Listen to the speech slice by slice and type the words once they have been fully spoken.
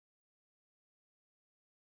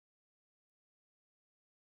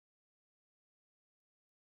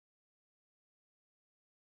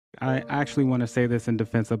I actually want to say this in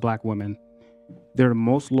defense of black women. They're the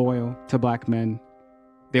most loyal to black men.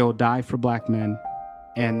 They'll die for black men,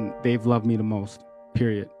 and they've loved me the most.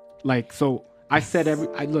 Period. Like, so I said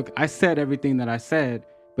everything that I said,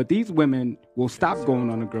 but these women will stop going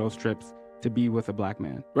on the girls trips to be with a black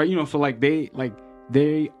man, right? So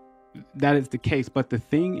they that is the case. But the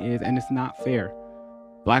thing is, and it's not fair,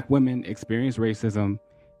 black women experience racism.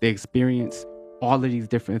 They experience all of these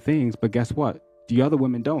different things, but guess what? The other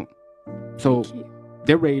women don't. So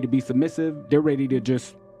they're ready to be submissive. They're ready to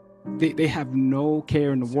just they have no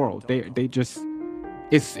care in the world. They just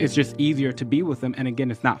it's just easier to be with them. And again,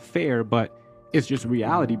 it's not fair, but it's just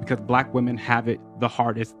reality because black women have it the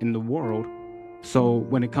hardest in the world. So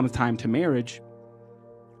when it comes time to marriage,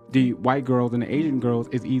 the white girls and the Asian girls,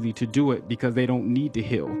 it's easy to do it because they don't need to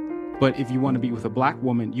heal. But if you want to be with a black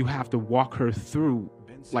woman, you have to walk her through,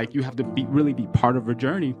 like you have to really be part of her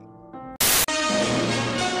journey.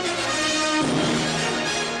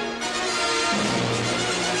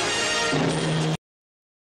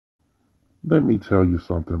 Let me tell you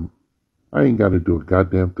something. I ain't got to do a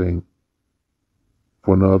goddamn thing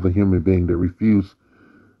for another human being that refuse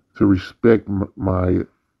to respect my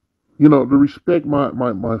to respect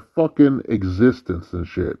my fucking existence and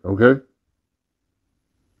shit, okay?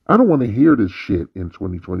 I don't want to hear this shit in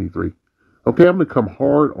 2023. Okay, I'm going to come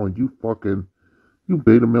hard on you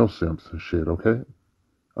beta male simps and shit, okay?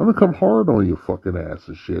 I'm going to come hard on your fucking ass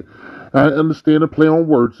and shit. I understand the play on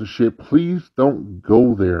words and shit. Please don't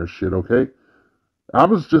go there and shit, okay? I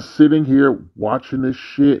was just sitting here watching this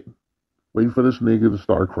shit, waiting for this nigga to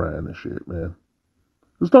start crying and shit, man.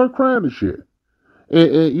 To start crying and shit.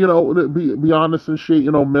 And to be honest and shit,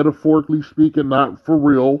 metaphorically speaking, not for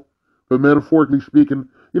real, but metaphorically speaking,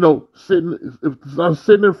 if I was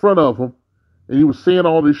sitting in front of him and he was saying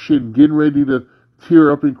all this shit and getting ready to tear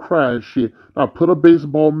up and cry and shit, I put a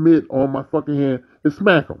baseball mitt on my fucking hand and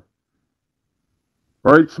smack him.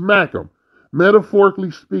 All right, smack him.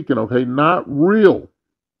 Metaphorically speaking, okay, not real.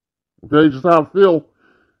 Okay, just how I feel.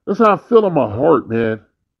 That's how I feel in my heart, man,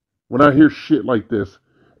 when I hear shit like this.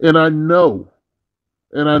 And I know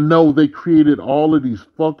they created all of these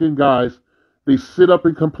fucking guys. They sit up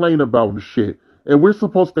and complain about the shit. And we're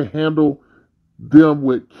supposed to handle them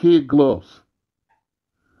with kid gloves.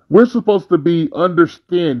 We're supposed to be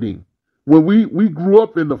understanding. When we grew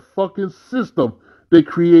up in the fucking system they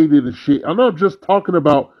created and shit. I'm not just talking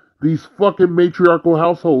about these fucking matriarchal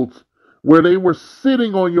households where they were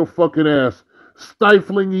sitting on your fucking ass,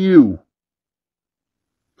 stifling you,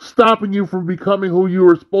 stopping you from becoming who you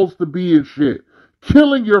were supposed to be and shit,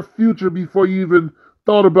 killing your future before you even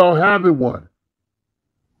thought about having one.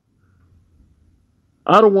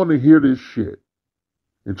 I don't want to hear this shit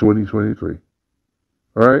in 2023.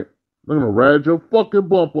 All right? I'm going to ride your fucking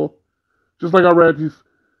bumper just like I ride these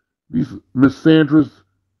Miss Sandras,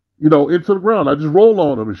 into the ground. I just roll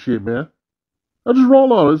on them and shit, man. I just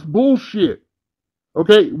roll on them. It's bullshit.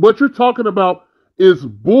 Okay? What you're talking about is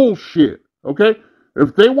bullshit. Okay?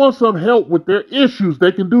 If they want some help with their issues,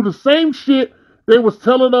 they can do the same shit they was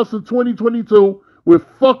telling us in 2022 with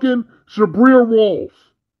fucking Shabrir Walls.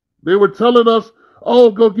 They were telling us,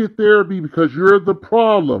 oh, go get therapy because you're the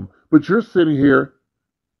problem. But you're sitting here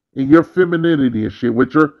in your femininity and shit,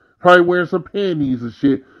 with your probably wearing some panties and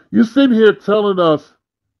shit. You're sitting here telling us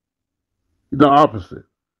the opposite.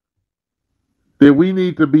 That we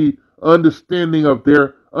need to be understanding of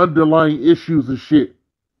their underlying issues and shit.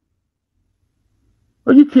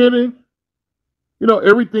 Are you kidding?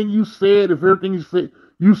 Everything you said, if everything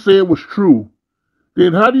you said was true,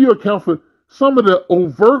 then how do you account for some of the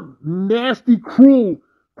overt, nasty, cruel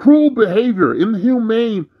behavior,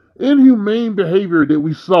 inhumane behavior that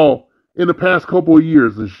we saw in the past couple of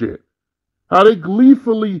years and shit? How they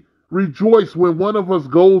gleefully rejoice when one of us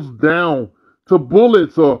goes down to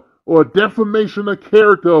bullets or defamation of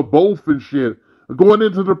character or both and shit. Going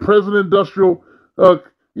into the present industrial,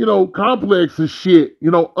 complex and shit,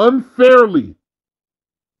 unfairly.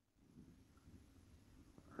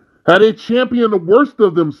 How they champion the worst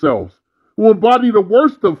of themselves, who embody the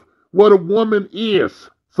worst of what a woman is.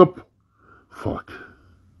 So, fuck.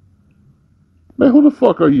 Man, who the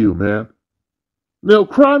fuck are you, man? Now,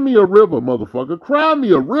 cry me a river, motherfucker. Cry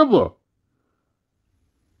me a river.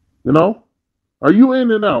 Are you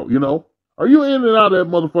in and out, Are you in and out of that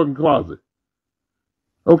motherfucking closet?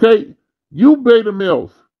 Okay? You beta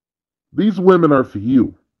males. These women are for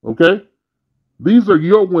you, okay? These are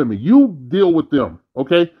your women. You deal with them,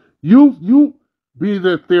 okay? You be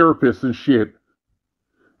their therapist and shit.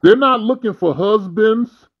 They're not looking for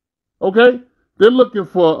husbands, okay? They're looking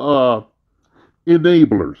for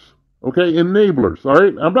enablers, okay? Enablers, all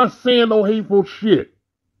right? I'm not saying no hateful shit.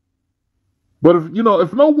 But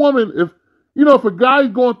if no woman, if a guy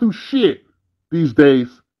going through shit these days,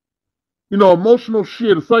 emotional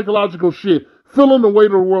shit, psychological shit, feeling the weight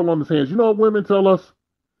of the world on his hands, you know what women tell us?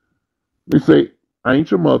 They say, I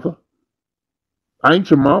ain't your mother. I ain't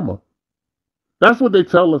your mama. That's what they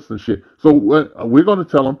tell us and shit. So we're going to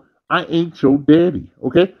tell them, I ain't your daddy,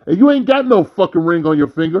 okay? And you ain't got no fucking ring on your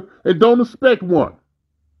finger and don't expect one.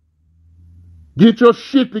 Get your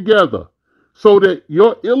shit together so that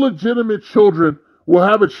your illegitimate children will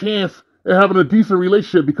have a chance at having a decent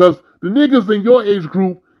relationship, because the niggas in your age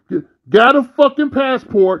group got a fucking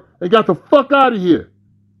passport and got the fuck out of here.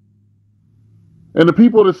 And the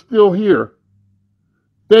people that's still here,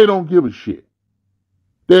 they don't give a shit.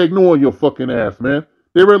 They're ignoring your fucking ass, man.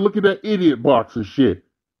 They ready to look at that idiot box and shit.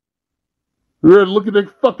 They're ready to look at their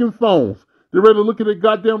fucking phones. They're ready to look at their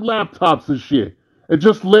goddamn laptops and shit. And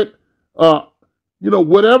just let,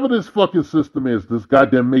 whatever this fucking system is, this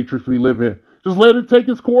goddamn matrix we live in, just let it take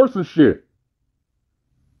its course and shit.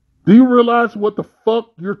 Do you realize what the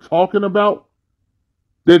fuck you're talking about?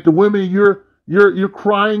 That the women you're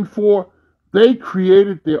crying for, they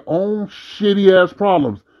created their own shitty ass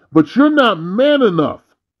problems. But you're not man enough.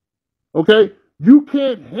 Okay? You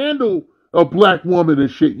can't handle a black woman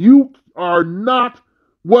and shit. You are not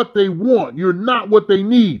what they want. You're not what they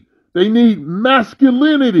need. They need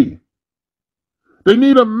masculinity. They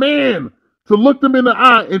need a man to look them in the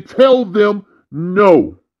eye and tell them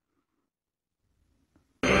no.